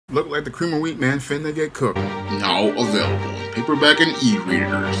Look like the cream of wheat man finna get cooked. Now available in paperback and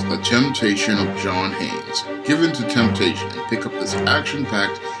e-readers, The Temptation of John Haynes. Give in to temptation and pick up this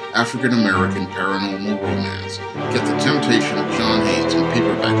action-packed African-American paranormal romance. Get The Temptation of John Haynes in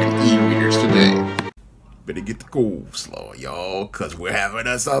paperback and e-readers today. Better get the coleslaw, y'all, cause we're having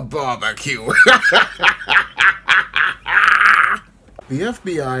us a barbecue. The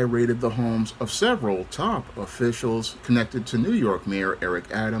FBI raided the homes of several top officials connected to New York Mayor Eric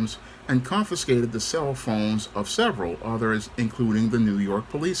Adams and confiscated the cell phones of several others, including the New York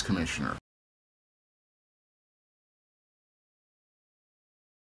Police Commissioner.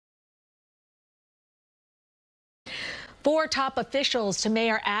 Four top officials to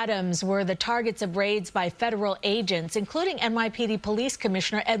Mayor Adams were the targets of raids by federal agents, including NYPD Police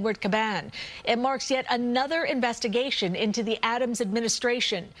Commissioner Edward Caban. It marks yet another investigation into the Adams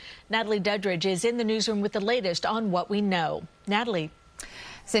administration. Natalie Duddridge is in the newsroom with the latest on what we know. Natalie.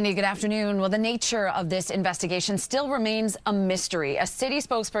 Cindy, good afternoon. Well, the nature of this investigation still remains a mystery. A city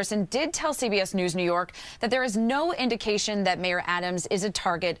spokesperson did tell CBS News New York that there is no indication that Mayor Adams is a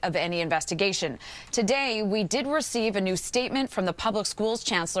target of any investigation. Today, we did receive a new statement from the public schools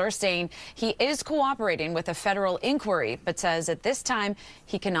chancellor saying he is cooperating with a federal inquiry, but says at this time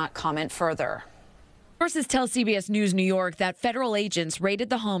he cannot comment further. Sources tell CBS News New York that federal agents raided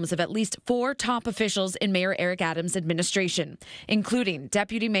the homes of at least four top officials in Mayor Eric Adams' administration, including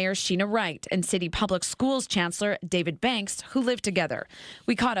Deputy Mayor Sheena Wright and City Public Schools Chancellor David Banks, who lived together.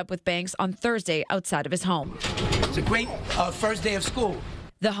 We caught up with Banks on Thursday outside of his home. It's a great first day of school.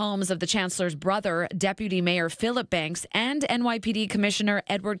 The homes of the chancellor's brother, Deputy Mayor Philip Banks, and NYPD Commissioner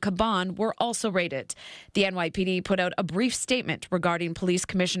Edward Caban were also raided. The NYPD put out a brief statement regarding Police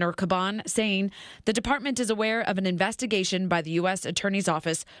Commissioner Caban, saying the department is aware of an investigation by the U.S. Attorney's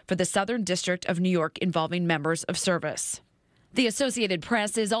Office for the Southern District of New York involving members of service. The Associated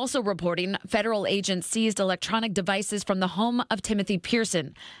Press is also reporting federal agents seized electronic devices from the home of Timothy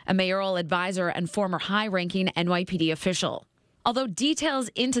Pearson, a mayoral advisor and former high-ranking NYPD official. Although details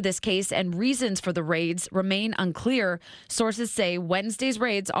into this case and reasons for the raids remain unclear, sources say Wednesday's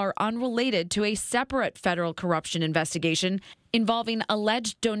raids are unrelated to a separate federal corruption investigation involving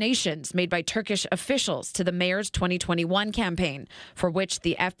alleged donations made by Turkish officials to the mayor's 2021 campaign, for which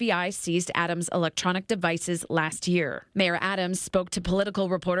the FBI seized Adams' electronic devices last year. Mayor Adams spoke to political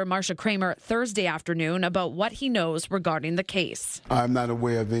reporter Marsha Kramer Thursday afternoon about what he knows regarding the case. I'm not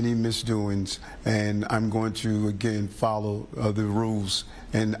aware of any misdoings, and I'm going to, again, follow the rules,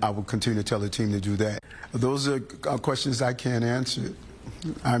 and I will continue to tell the team to do that. Those are questions I can't answer.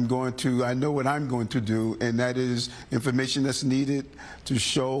 I know what I'm going to do, and that is information that's needed to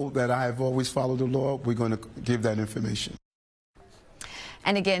show that I have always followed the law. We're going to give that information.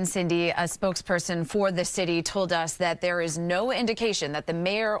 And again, Cindy, a spokesperson for the city told us that there is no indication that the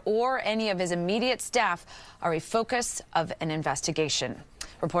mayor or any of his immediate staff are a focus of an investigation.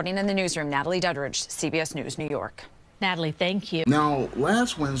 Reporting in the newsroom, Natalie Duddridge, CBS News, New York. Natalie, thank you. Now,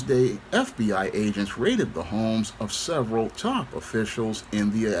 last Wednesday, FBI agents raided the homes of several top officials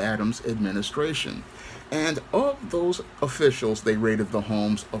in the Adams administration. And of those officials, they raided the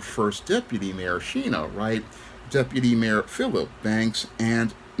homes of First Deputy Mayor Sheena Wright, Deputy Mayor Philip Banks,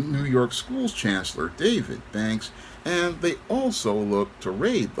 and New York Schools Chancellor David Banks. And they also looked to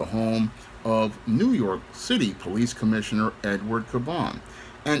raid the home of New York City Police Commissioner Edward Caban.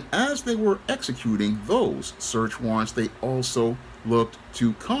 And as they were executing those search warrants, they also looked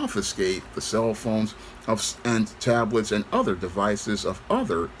to confiscate the cell phones and tablets and other devices of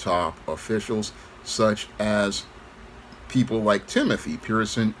other top officials, such as people like Timothy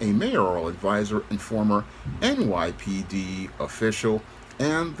Pearson, a mayoral advisor and former NYPD official.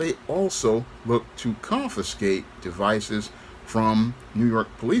 And they also looked to confiscate devices from New York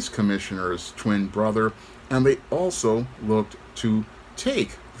Police Commissioner's twin brother. And they also looked to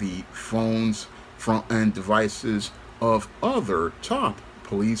take the phones and devices of other top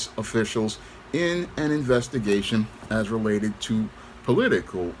police officials in an investigation as related to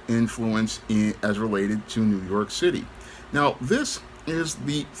political influence as related to New York City. Now, this is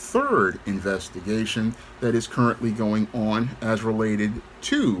the third investigation that is currently going on as related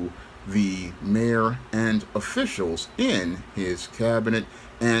to the mayor and officials in his cabinet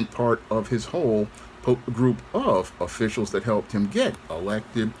and part of his whole group of officials that helped him get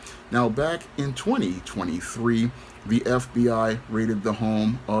elected. Now, back in 2023, the FBI raided the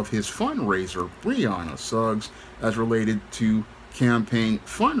home of his fundraiser, Breonna Suggs, as related to campaign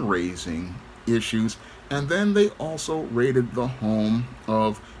fundraising issues. And then they also raided the home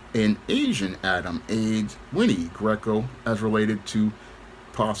of an Asian Adam aide, Winnie Greco, as related to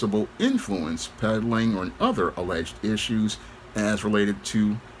possible influence peddling or other alleged issues as related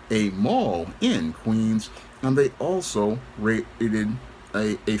to a mall in Queens, and they also raided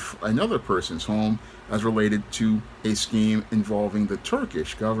another person's home as related to a scheme involving the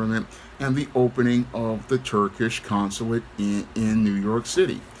Turkish government and the opening of the Turkish consulate in New York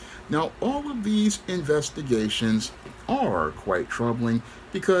City. Now, all of these investigations are quite troubling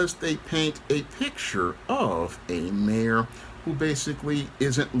because they paint a picture of a mayor who basically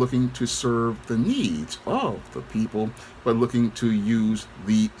isn't looking to serve the needs of the people, but looking to use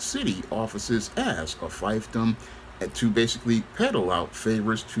the city offices as a fiefdom to basically peddle out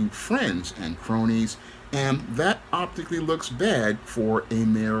favors to friends and cronies. And that optically looks bad for a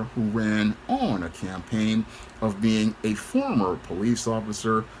mayor who ran on a campaign of being a former police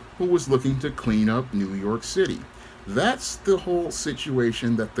officer who was looking to clean up New York City. That's the whole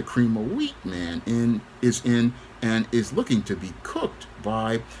situation that the cream of wheat man is in and is looking to be cooked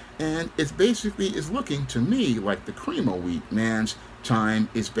by. And it basically is looking to me like the cream of wheat man's time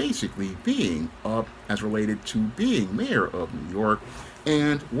is basically being up as related to being mayor of New York.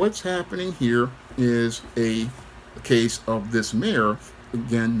 And what's happening here is a case of this mayor,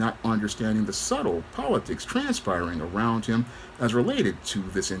 again, not understanding the subtle politics transpiring around him as related to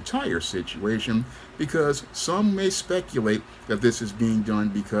this entire situation, because some may speculate that this is being done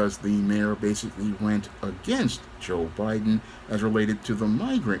because the mayor basically went against Joe Biden as related to the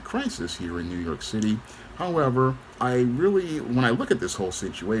migrant crisis here in New York City. However, when I look at this whole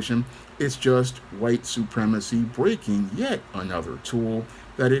situation, it's just white supremacy breaking yet another tool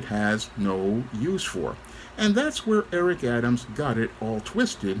that it has no use for. And that's where Eric Adams got it all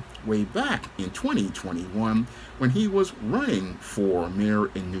twisted way back in 2021 when he was running for mayor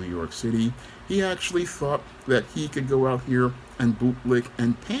in New York City. He actually thought that he could go out here and bootlick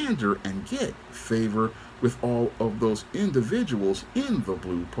and pander and get favor with all of those individuals in the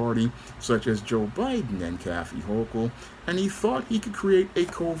Blue Party, such as Joe Biden and Kathy Hochul, and he thought he could create a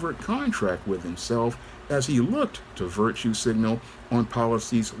covert contract with himself as he looked to virtue signal on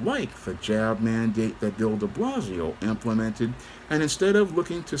policies like the jab mandate that Bill de Blasio implemented, and instead of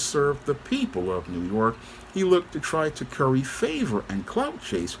looking to serve the people of New York, he looked to try to curry favor and clout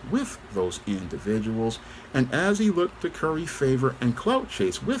chase with those individuals. And as he looked to curry favor and clout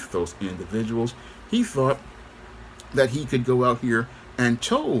chase with those individuals, he thought that he could go out here and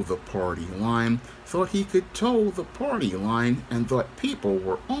toe the party line, thought he could toe the party line, and thought people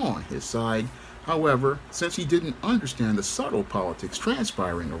were on his side. However, since he didn't understand the subtle politics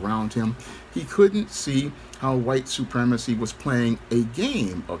transpiring around him, he couldn't see how white supremacy was playing a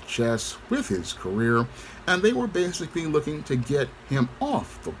game of chess with his career, and they were basically looking to get him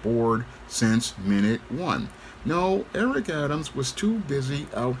off the board since minute one. No, Eric Adams was too busy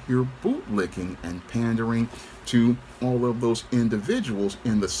out here bootlicking and pandering to all of those individuals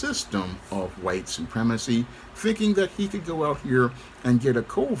in the system of white supremacy, thinking that he could go out here and get a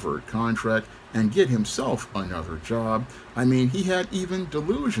covert contract and get himself another job. I mean, he had even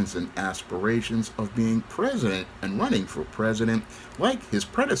delusions and aspirations of being president and running for president like his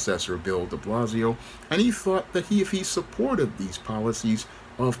predecessor, Bill de Blasio, and he thought that if he supported these policies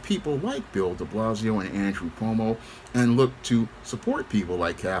of people like Bill de Blasio and Andrew Cuomo and looked to support people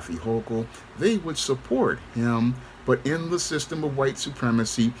like Kathy Hochul, they would support him. But in the system of white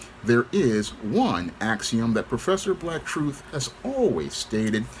supremacy, there is one axiom that Professor Black Truth has always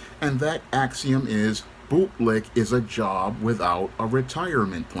stated, and that axiom is bootlick is a job without a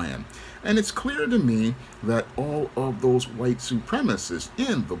retirement plan. And it's clear to me that all of those white supremacists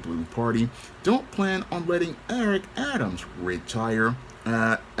in the Blue Party don't plan on letting Eric Adams retire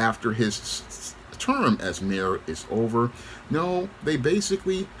after his term as mayor is over. No, they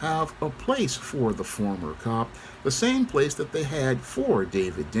basically have a place for the former cop, the same place that they had for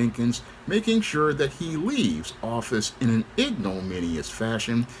David Dinkins, making sure that he leaves office in an ignominious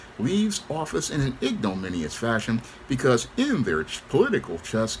fashion, because in their political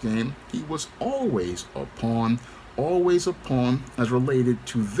chess game, he was always a pawn as related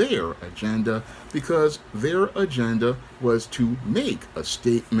to their agenda, because their agenda was to make a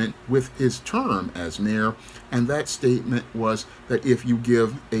statement with his term as mayor, and that statement was that if you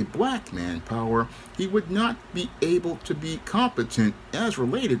give a black man power, he would not be able to be competent as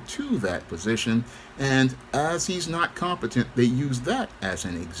related to that position, and as he's not competent, they use that as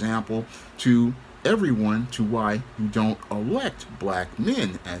an example to everyone to why you don't elect black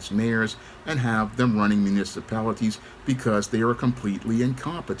men as mayors and have them running municipalities, because they are completely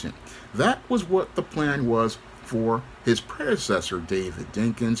incompetent. That was what the plan was for his predecessor, David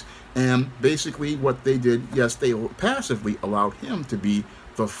Dinkins, and basically what they did, yes, they passively allowed him to be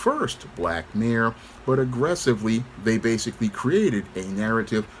the first black mayor, but aggressively they basically created a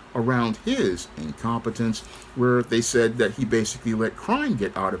narrative around his incompetence, where they said that he basically let crime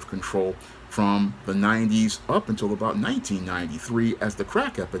get out of control from the 90s up until about 1993 as the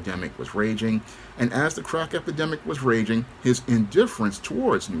crack epidemic was raging. And as the crack epidemic was raging, his indifference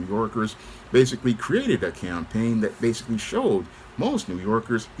towards New Yorkers basically created a campaign that basically showed most New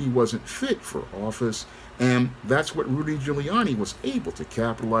Yorkers he wasn't fit for office. And that's what Rudy Giuliani was able to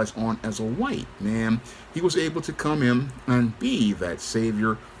capitalize on as a white man. He was able to come in and be that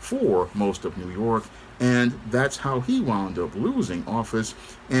savior for most of New York. And that's how he wound up losing office.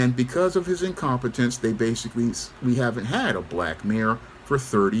 And because of his incompetence, we haven't had a black mayor for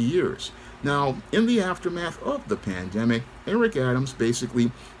 30 years. Now, in the aftermath of the pandemic, Eric Adams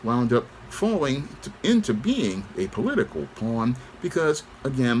basically wound up falling into being a political pawn because,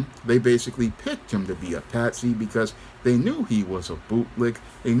 again, they basically picked him to be a patsy because they knew he was a bootlick.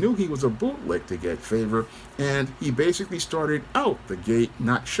 They knew he was a bootlick to get favor, and he basically started out the gate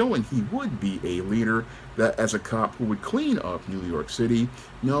not showing he would be a leader that as a cop who would clean up New York City.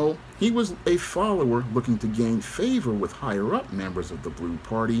 No, he was a follower looking to gain favor with higher-up members of the Blue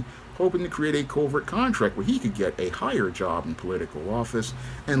Party, hoping to create a covert contract where he could get a higher job in political office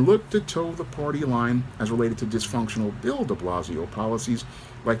and look to toe the party line as related to dysfunctional Bill de Blasio policies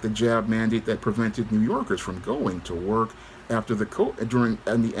like the jab mandate that prevented New Yorkers from going to work after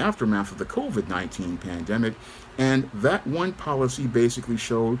in the aftermath of the COVID-19 pandemic. And that one policy basically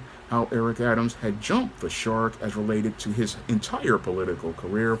showed how Eric Adams had jumped the shark as related to his entire political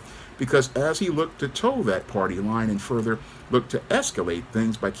career, because as he looked to toe that party line and further looked to escalate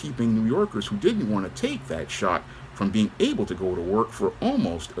things by keeping New Yorkers who didn't want to take that shot from being able to go to work for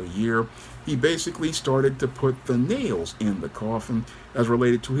almost a year, he basically started to put the nails in the coffin as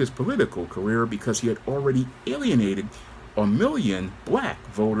related to his political career, because he had already alienated 1 million black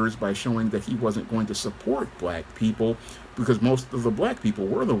voters by showing that he wasn't going to support black people, because most of the black people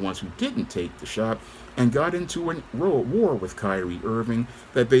were the ones who didn't take the shot, and got into a war with Kyrie Irving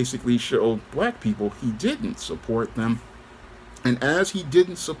that basically showed black people he didn't support them. And as he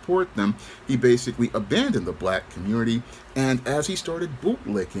didn't support them, he basically abandoned the black community. And as he started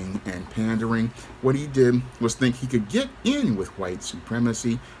bootlicking and pandering, what he did was think he could get in with white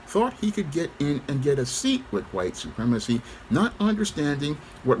supremacy, thought he could get in and get a seat with white supremacy, not understanding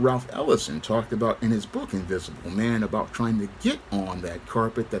what Ralph Ellison talked about in his book Invisible Man, about trying to get on that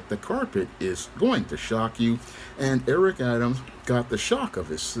carpet, that the carpet is going to shock you. And Eric Adams got the shock of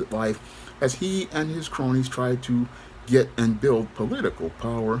his life as he and his cronies tried to get and build political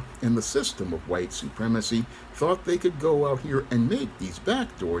power in the system of white supremacy, thought they could go out here and make these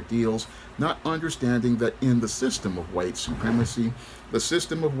backdoor deals, not understanding that in the system of white supremacy, the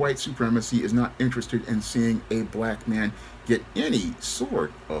system of white supremacy is not interested in seeing a black man get any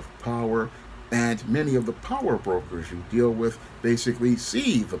sort of power. And many of the power brokers you deal with basically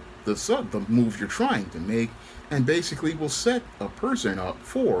see the moves you're trying to make and basically will set a person up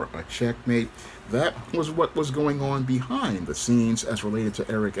for a checkmate. That was what was going on behind the scenes as related to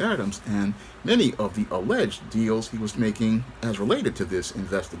Eric Adams and many of the alleged deals he was making as related to this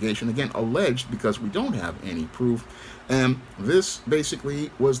investigation. Again, alleged because we don't have any proof. And this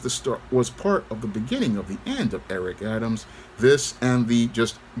basically was part of the beginning of the end of Eric Adams. This and the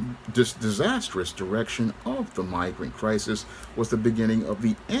just disastrous direction of the migrant crisis was the beginning of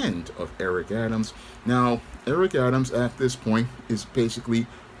the end of Eric Adams. Now, Eric Adams at this point is basically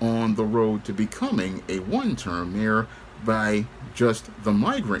on the road to becoming a one-term mayor by just the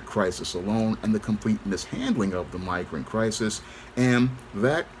migrant crisis alone and the complete mishandling of the migrant crisis, and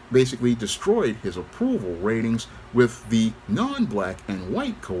that basically destroyed his approval ratings with the non-black and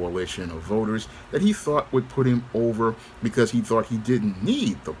white coalition of voters that he thought would put him over because he thought he didn't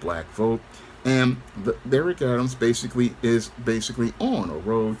need the black vote. And Eric Adams is on a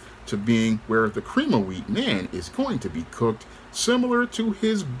road to being where the cream of wheat man is going to be cooked, similar to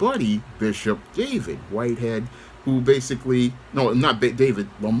his buddy Bishop David Whitehead, who David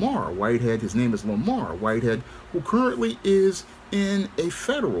Lamar Whitehead, his name is Lamar Whitehead, who currently is in a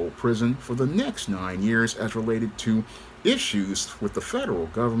federal prison for the next 9 years as related to issues with the federal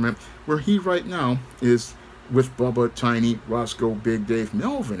government, where he right now is with Bubba, Tiny, Roscoe, Big Dave,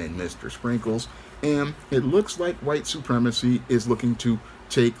 Melvin, and Mr. Sprinkles. And it looks like white supremacy is looking to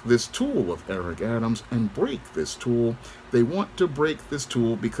take this tool of Eric Adams and break this tool. They want to break this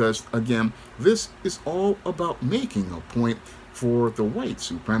tool because, again, this is all about making a point for the white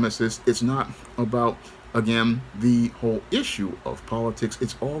supremacists. It's not about, again, the whole issue of politics.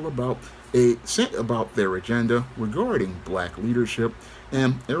 It's all about their agenda regarding black leadership.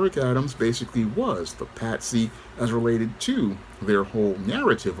 And Eric Adams basically was the patsy as related to their whole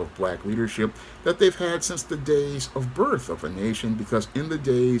narrative of black leadership that they've had since the days of birth of a nation, because in the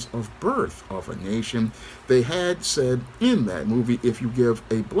days of birth of a nation, they had said in that movie, if you give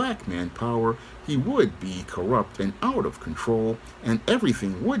a black man power, he would be corrupt and out of control, and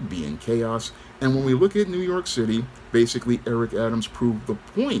everything would be in chaos. And when we look at New York City, basically Eric Adams proved the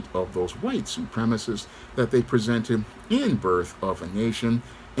point of those white supremacists that they presented in Birth of a Nation.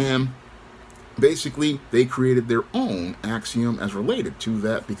 And basically, they created their own axiom as related to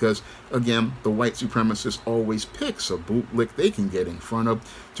that, because, again, the white supremacist always picks a bootlick they can get in front of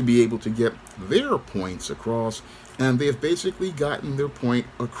to be able to get their points across. And they have basically gotten their point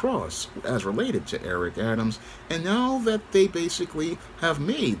across as related to Eric Adams. And now that they basically have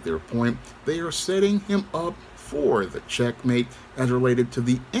made their point, they are setting him up for the checkmate as related to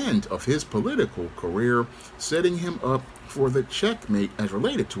the end of his political career, setting him up for the checkmate as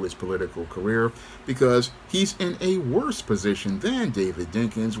related to his political career, because he's in a worse position than David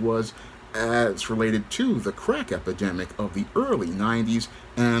Dinkins was as related to the crack epidemic of the early 90s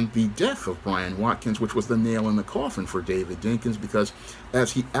and the death of Brian Watkins, which was the nail in the coffin for David Dinkins, because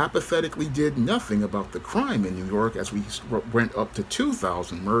as he apathetically did nothing about the crime in New York as we went up to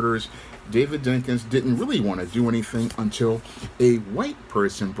 2,000 murders, David Dinkins didn't really want to do anything until a white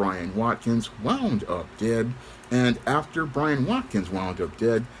person, Brian Watkins, wound up dead. And after Brian Watkins wound up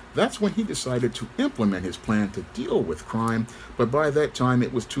dead, that's when he decided to implement his plan to deal with crime. But by that time,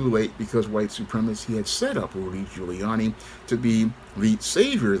 it was too late, because white supremacy had set up Rudy Giuliani to be the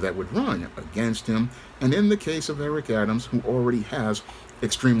savior that would run against him. And in the case of Eric Adams, who already has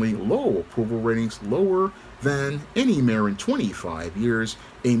extremely low approval ratings, lower than any mayor in 25 years,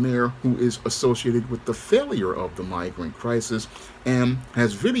 a mayor who is associated with the failure of the migrant crisis and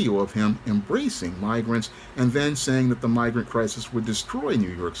has video of him embracing migrants and then saying that the migrant crisis would destroy New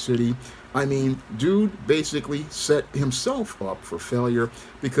York City. I mean, dude basically set himself up for failure,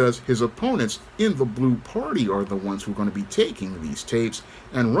 because his opponents in the Blue Party are the ones who are going to be taking these tapes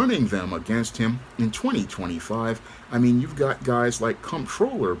and running them against him in 2025. I mean, you've got guys like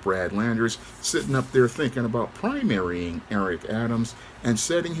Comptroller Brad Landers sitting up there thinking about primarying Eric Adams and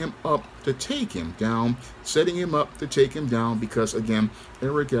setting him up to take him down, because, again,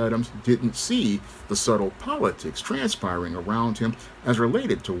 Eric Adams didn't see the subtle politics transpiring around him as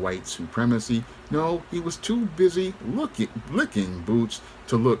related to white supremacy. No, he was too busy licking boots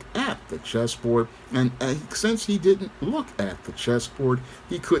to look at the chessboard, and since he didn't look at the chessboard,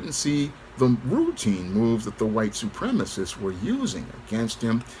 he couldn't see the routine moves that the white supremacists were using against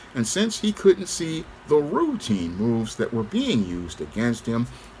him. And since he couldn't see the routine moves that were being used against him,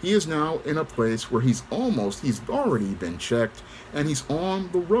 he is now in a place where he's already been checked, and he's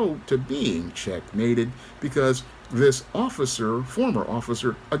on the road to being checkmated, because this former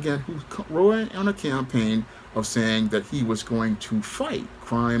officer, again, who ran on a campaign of saying that he was going to fight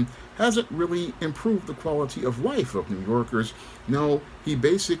crime, hasn't really improved the quality of life of New Yorkers. No, he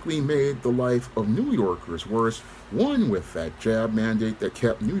basically made the life of New Yorkers worse, one with that jab mandate that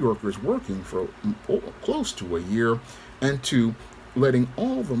kept New Yorkers working for close to a year, and two, letting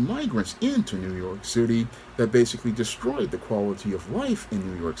all the migrants into New York City that basically destroyed the quality of life in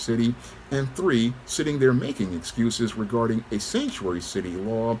New York City, and three, sitting there making excuses regarding a sanctuary city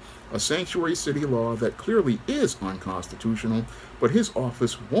law that clearly is unconstitutional, but his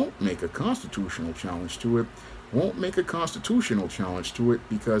office won't make a constitutional challenge to it,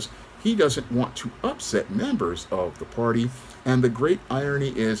 because he doesn't want to upset members of the party. And the great irony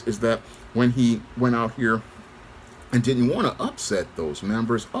is that when he went out here and didn't want to upset those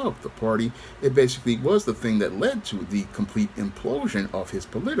members of the party, it basically was the thing that led to the complete implosion of his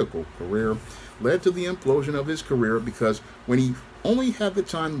political career, because when he only had the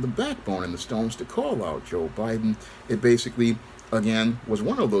time, the backbone, and the stones to call out Joe Biden, it basically, again, was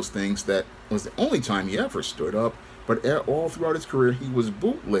one of those things that was the only time he ever stood up. But all throughout his career, he was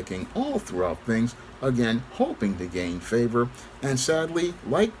bootlicking all throughout things, again, hoping to gain favor. And sadly,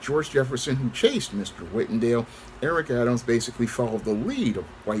 like George Jefferson, who chased Mr. Whitendale, Eric Adams basically followed the lead of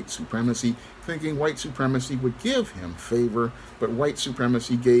white supremacy, thinking white supremacy would give him favor, but white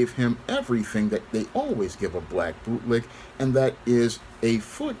supremacy gave him everything that they always give a black bootlick, and that is a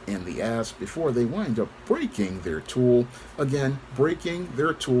foot in the ass before they wind up breaking their tool. Again, breaking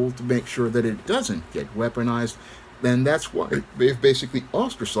their tool to make sure that it doesn't get weaponized. And that's why they've basically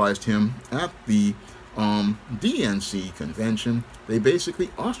ostracized him at the DNC convention. They basically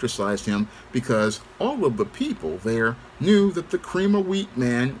ostracized him because all of the people there knew that the cream of wheat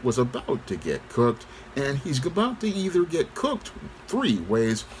man was about to get cooked, and he's about to either get cooked three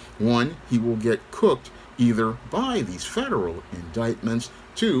ways. One, he will get cooked either by these federal indictments.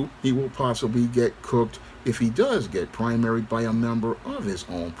 2, he will possibly get cooked if he does get primaried by a member of his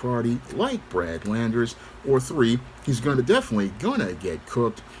own party, like Brad Landers. Or 3, he's definitely gonna get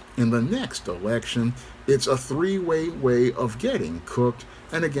cooked in the next election. It's a three-way way of getting cooked.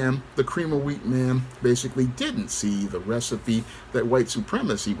 And again, the cream of wheat man basically didn't see the recipe that white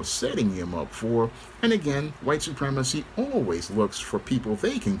supremacy was setting him up for. And again, white supremacy always looks for people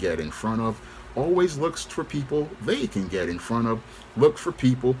they can get in front of, always looks for people they can get in front of, look for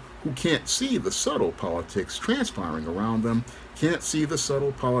people who can't see the subtle politics transpiring around them, can't see the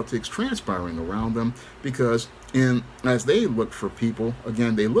subtle politics transpiring around them, because as they look for people,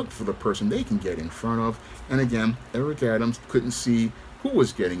 again, they look for the person they can get in front of. And again, Eric Adams couldn't see who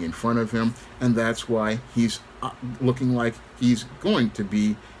was getting in front of him, and that's why he's looking like he's going to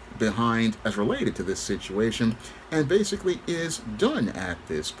be behind as related to this situation, and basically is done at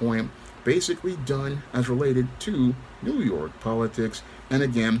this point, basically done as related to New York politics, and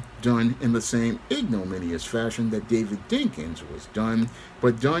again, done in the same ignominious fashion that David Dinkins was done,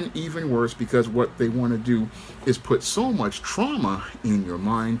 but done even worse because what they want to do is put so much trauma in your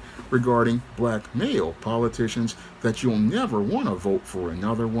mind regarding black male politicians that you'll never want to vote for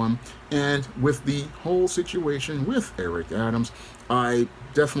another one. And with the whole situation with Eric Adams, I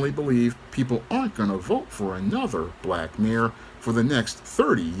definitely believe people aren't going to vote for another black mayor for the next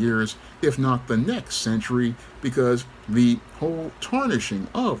 30 years, if not the next century, because the whole tarnishing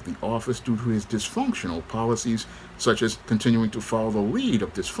of the office due to his dysfunctional policies, such as continuing to follow the lead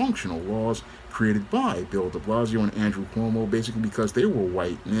of dysfunctional laws created by Bill de Blasio and Andrew Cuomo, basically because they were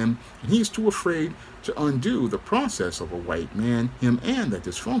white men, and he's too afraid to undo the process of a white man, him and the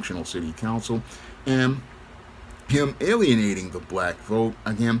dysfunctional city council, and him alienating the black vote.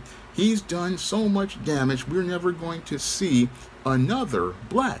 Again, he's done so much damage, we're never going to see another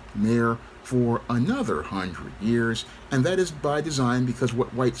black mayor for another 100 years, and that is by design, because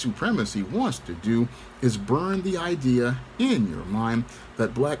what white supremacy wants to do is burn the idea in your mind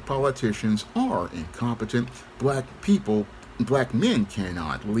that black politicians are incompetent, black men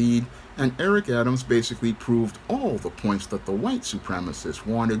cannot lead, and Eric Adams basically proved all the points that the white supremacists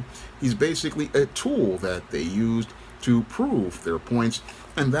wanted. He's basically a tool that they used to prove their points,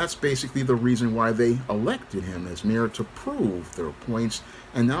 and that's basically the reason why they elected him as mayor, to prove their points.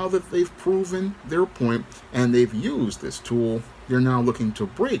 And now that they've proven their point and they've used this tool, they're now looking to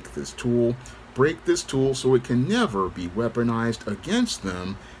break this tool so it can never be weaponized against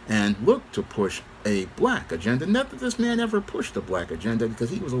them, and look to push a black agenda. Not that this man ever pushed a black agenda, because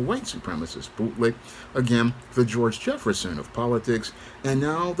he was a white supremacist bootleg, again, the George Jefferson of politics. And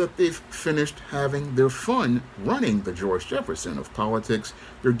now that they've finished having their fun running the George Jefferson of politics,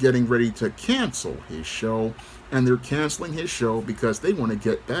 they're getting ready to cancel his show. And they're canceling his show because they want to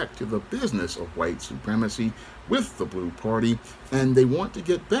get back to the business of white supremacy with the Blue Party, and they want to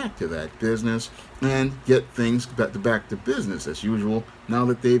get back to that business and get things back to business as usual. Now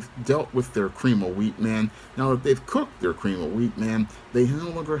that they've dealt with their cream of wheat man, now that they've cooked their cream of wheat man, they no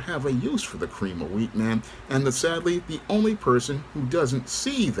longer have a use for the cream of wheat man, and sadly, the only person who doesn't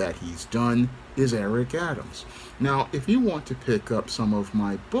see that he's done is Eric Adams. Now, if you want to pick up some of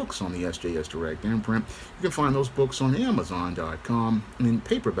my books on the SJS Direct imprint, you can find those books on Amazon.com in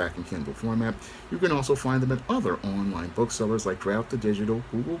paperback and Kindle format. You can also find them at other online booksellers like Draft to Digital,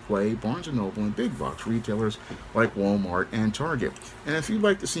 Google Play, Barnes & Noble, and big box retailers like Walmart and Target. And if you'd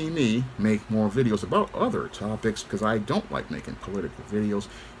like to see me make more videos about other topics, because I don't like making political videos,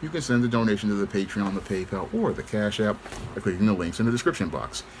 you can send a donation to the Patreon, the PayPal, or the Cash App by clicking the links in the description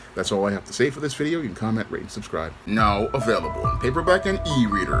box. That's all I have to say for this video. You can comment, rate, and subscribe. Now available in paperback and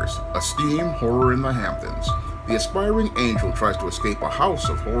e-readers, Esteem Horror in the Hamptons. The aspiring angel tries to escape a house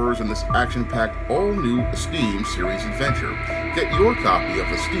of horrors in this action-packed, all-new Esteem series adventure. Get your copy of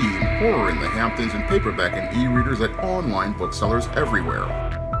Esteem Horror in the Hamptons in paperback and e-readers at online booksellers everywhere.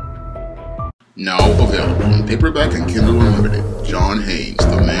 Now available in paperback and Kindle Unlimited, John Haynes,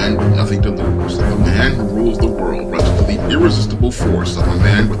 the man with nothing to lose. The man who rules the world runs into the irresistible force of a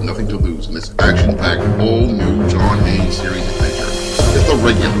man with nothing to lose in this action-packed, all-new John Haynes series adventure. Get the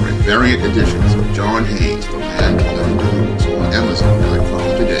regular and variant editions of John Haynes, the man with nothing to lose on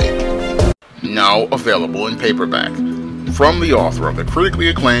Amazon.com today. Now available in paperback. From the author of the critically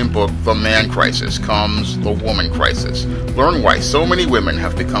acclaimed book, The Man Crisis, comes The Woman Crisis. Learn why so many women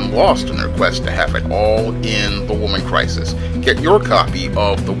have become lost in their quest to have it all in The Woman Crisis. Get your copy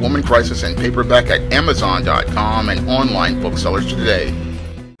of The Woman Crisis in paperback at Amazon.com and online booksellers today.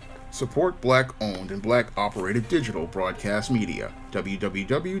 Support Black-owned and Black-operated digital broadcast media.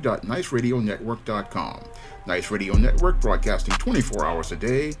 www.niceradionetwork.com. Nice Radio Network, broadcasting 24 hours a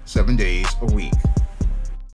day, 7 days a week.